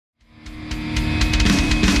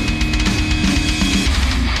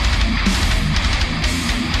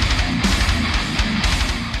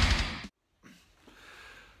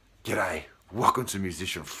welcome to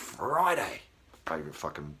Musician Friday. Favorite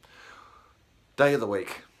fucking day of the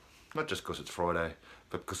week. Not just because it's Friday,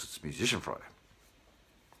 but because it's Musician Friday.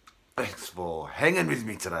 Thanks for hanging with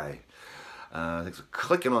me today. Thanks for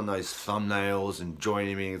clicking on those thumbnails and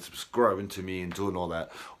joining me and subscribing to me and doing all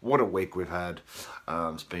that. What a week we've had.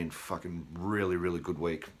 It's been fucking really, really good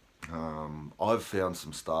week. I've found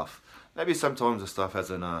some stuff. Maybe sometimes the stuff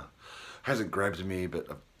hasn't grabbed me, but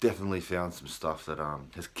I've definitely found some stuff that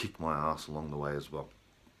has kicked my ass along the way as well.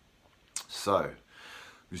 So,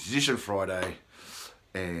 Musician Friday,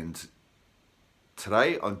 and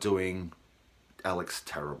today I'm doing Alex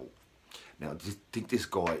Terrible. Now, I think this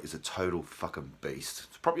guy is a total fucking beast.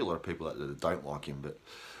 There's probably a lot of people out there that don't like him,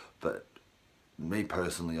 but me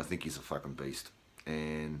personally, I think he's a fucking beast.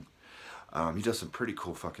 And he does some pretty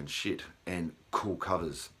cool fucking shit and cool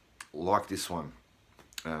covers, like this one.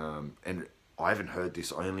 And I haven't heard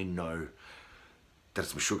this, I only know that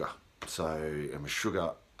it's Meshuggah. So,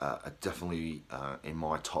 Meshuggah are definitely in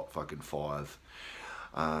my top fucking 5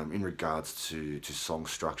 in regards to song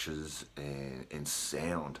structures and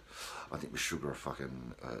sound. I think Meshuggah are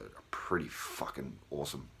fucking pretty fucking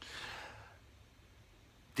awesome.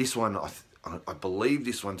 This one, I believe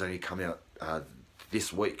this one's only come out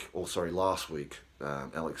this week, or sorry, last week.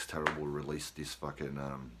 Alex Terrible released this fucking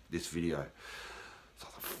this video. So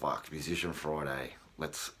fuck, Musician Friday.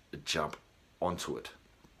 Let's jump onto it.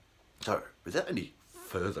 So, without any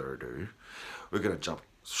further ado, we're gonna jump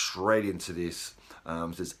straight into this.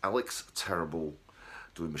 This is Alex Terrible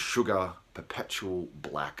doing Meshuggah Perpetual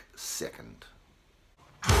Black Second.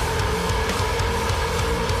 Fucking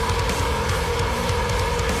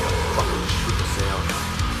Meshuggah sound.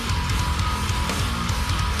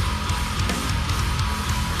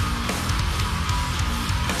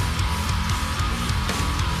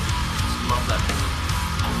 Just love that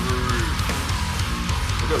groove.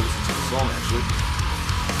 We've got to listen to the song actually.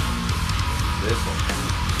 This one.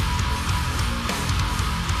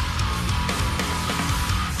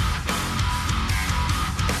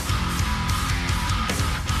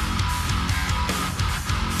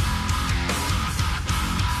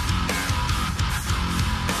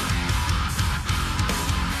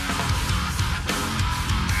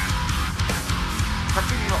 How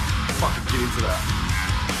can you not fucking get into that?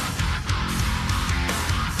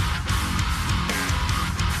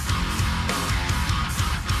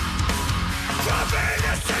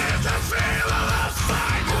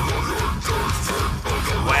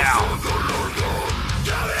 Wow.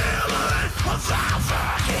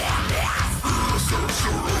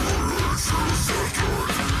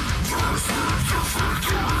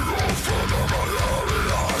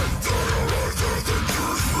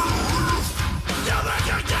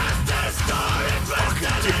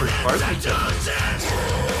 Different focus.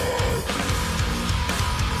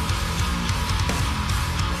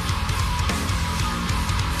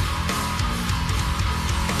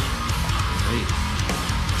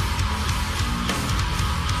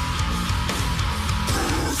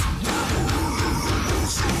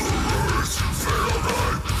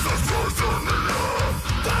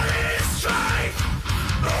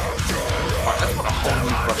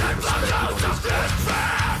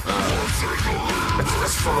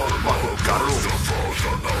 That's for all fucking guttural.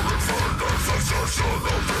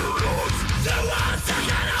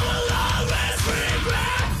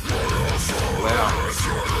 Wow.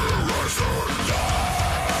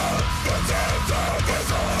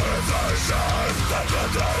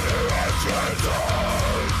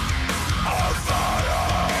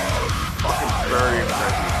 Fucking very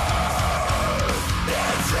impressive.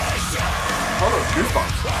 Hold on,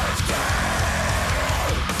 goosebumps.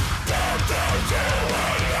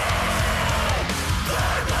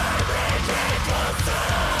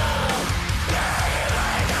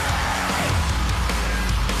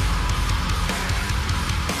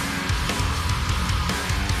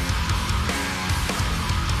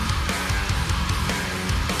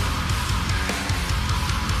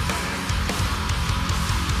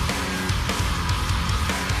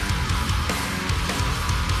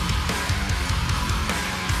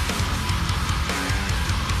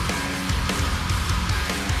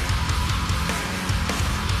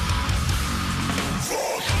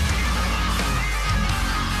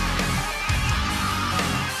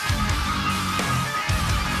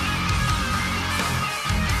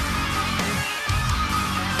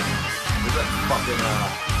 Fucking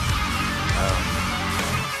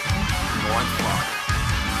mindfuck,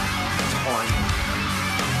 timing,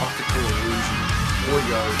 optical illusion,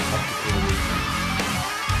 audio optical illusion.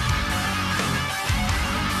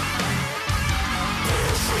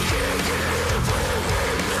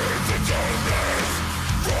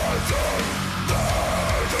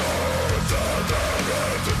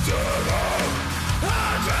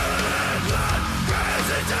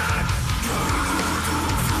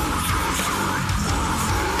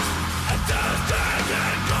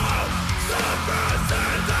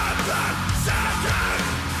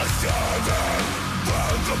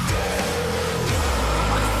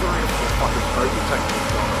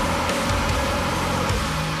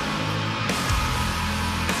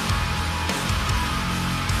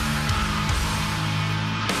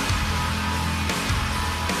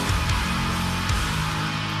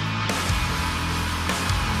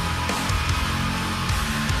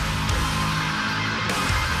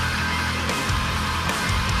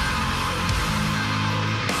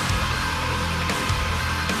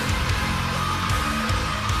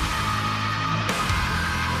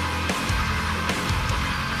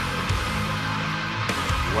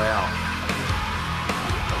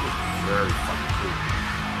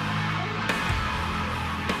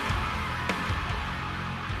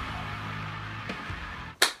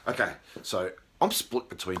 Okay, so I'm split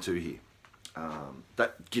between two here.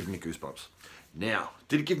 That gives me goosebumps. Now,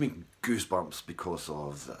 did it give me goosebumps because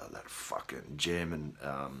of that fucking jam and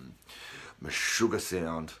Meshuggah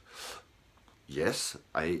sound? Yes,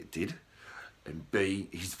 A, it did. And B,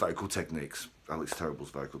 his vocal techniques. Alex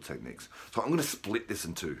Terrible's vocal techniques. So I'm going to split this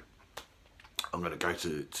in two. I'm going to go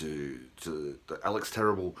to the Alex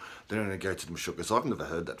Terrible, then I'm going to go to the Meshuggah. So I've never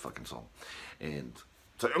heard that fucking song. And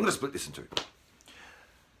so I'm going to split this in two.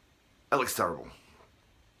 Alex Terrible.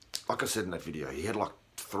 Like I said in that video, he had like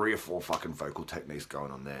 3 or 4 fucking vocal techniques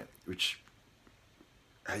going on there, which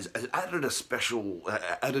has added a special,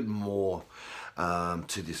 added more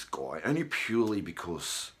to this guy, only purely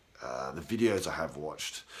because the videos I have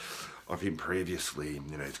watched of him previously,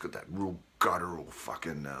 you know, he's got that real guttural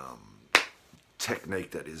fucking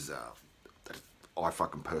technique that is, that I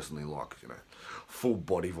fucking personally like, you know, full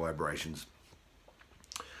body vibrations.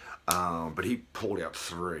 But he pulled out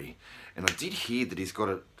 3, and I did hear that he's got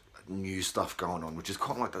a new stuff going on, which is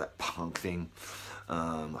kind of like that punk thing.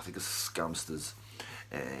 I think it's Scumsters,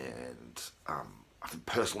 and I've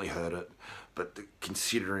personally heard it, but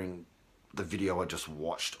considering the video I just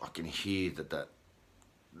watched, I can hear that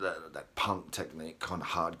punk technique, kind of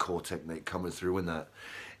hardcore technique coming through in that,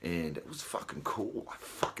 and it was fucking cool. I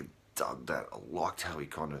fucking dug that. I liked how he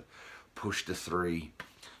kind of pushed the 3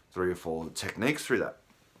 or 4 techniques through that.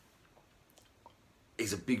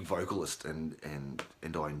 He's a big vocalist, and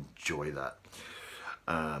I enjoy that.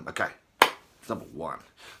 Okay, number 1.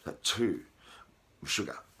 2,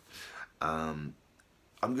 Meshuggah. I'm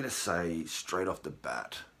gonna say straight off the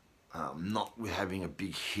bat, not with having a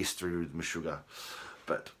big history with Meshuggah,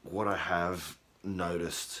 but what I have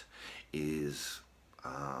noticed is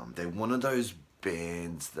they're one of those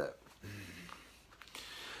bands that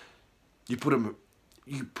you put a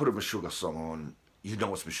Meshuggah song on, you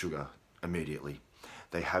know it's Meshuggah immediately.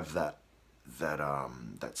 They have that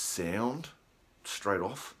sound straight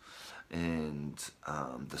off, and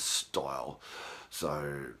the style.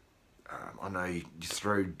 So I know you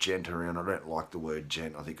throw gent around. I don't like the word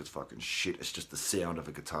gent. I think it's fucking shit. It's just the sound of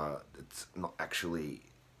a guitar. It's not actually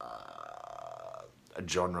a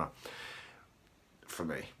genre for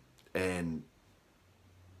me.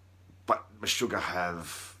 But Meshuggah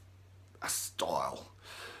have a style,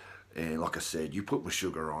 and like I said, you put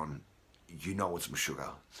Meshuggah on, you know it's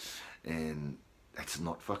Meshuggah, and it's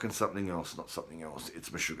not fucking something else, not something else. It's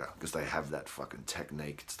Meshuggah, because they have that fucking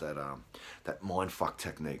technique. It's that that mindfuck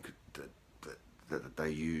technique that they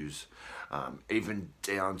use, even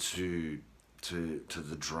down to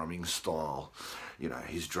the drumming style. You know,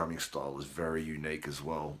 his drumming style is very unique as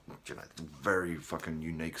well. You know, it's very fucking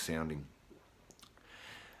unique sounding.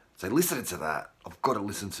 So listening to that, I've got to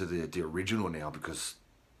listen to the original now, because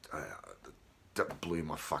that blew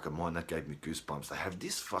my fucking mind. That gave me goosebumps. They have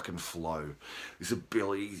this fucking flow, this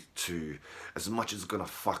ability to, as much as it's gonna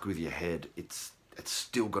fuck with your head, it's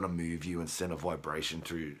still gonna move you and send a vibration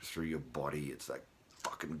through your body. It's like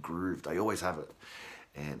fucking groove. They always have it,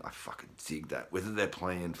 and I fucking dig that. Whether they're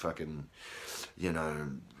playing fucking, you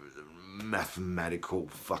know, mathematical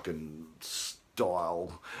fucking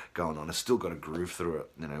style going on, it's still got a groove through it.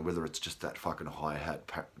 You know, whether it's just that fucking hi-hat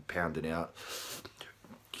pounding out,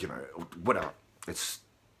 you know, whatever. It's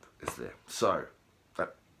there. So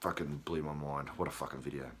that fucking blew my mind. What a fucking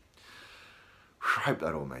video. I hope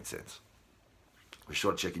that all made sense. Be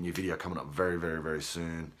sure to check a new video coming up very, very, very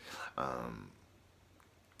soon.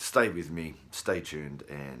 Stay with me, stay tuned,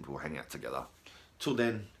 and we'll hang out together. Till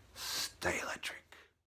then, stay electric.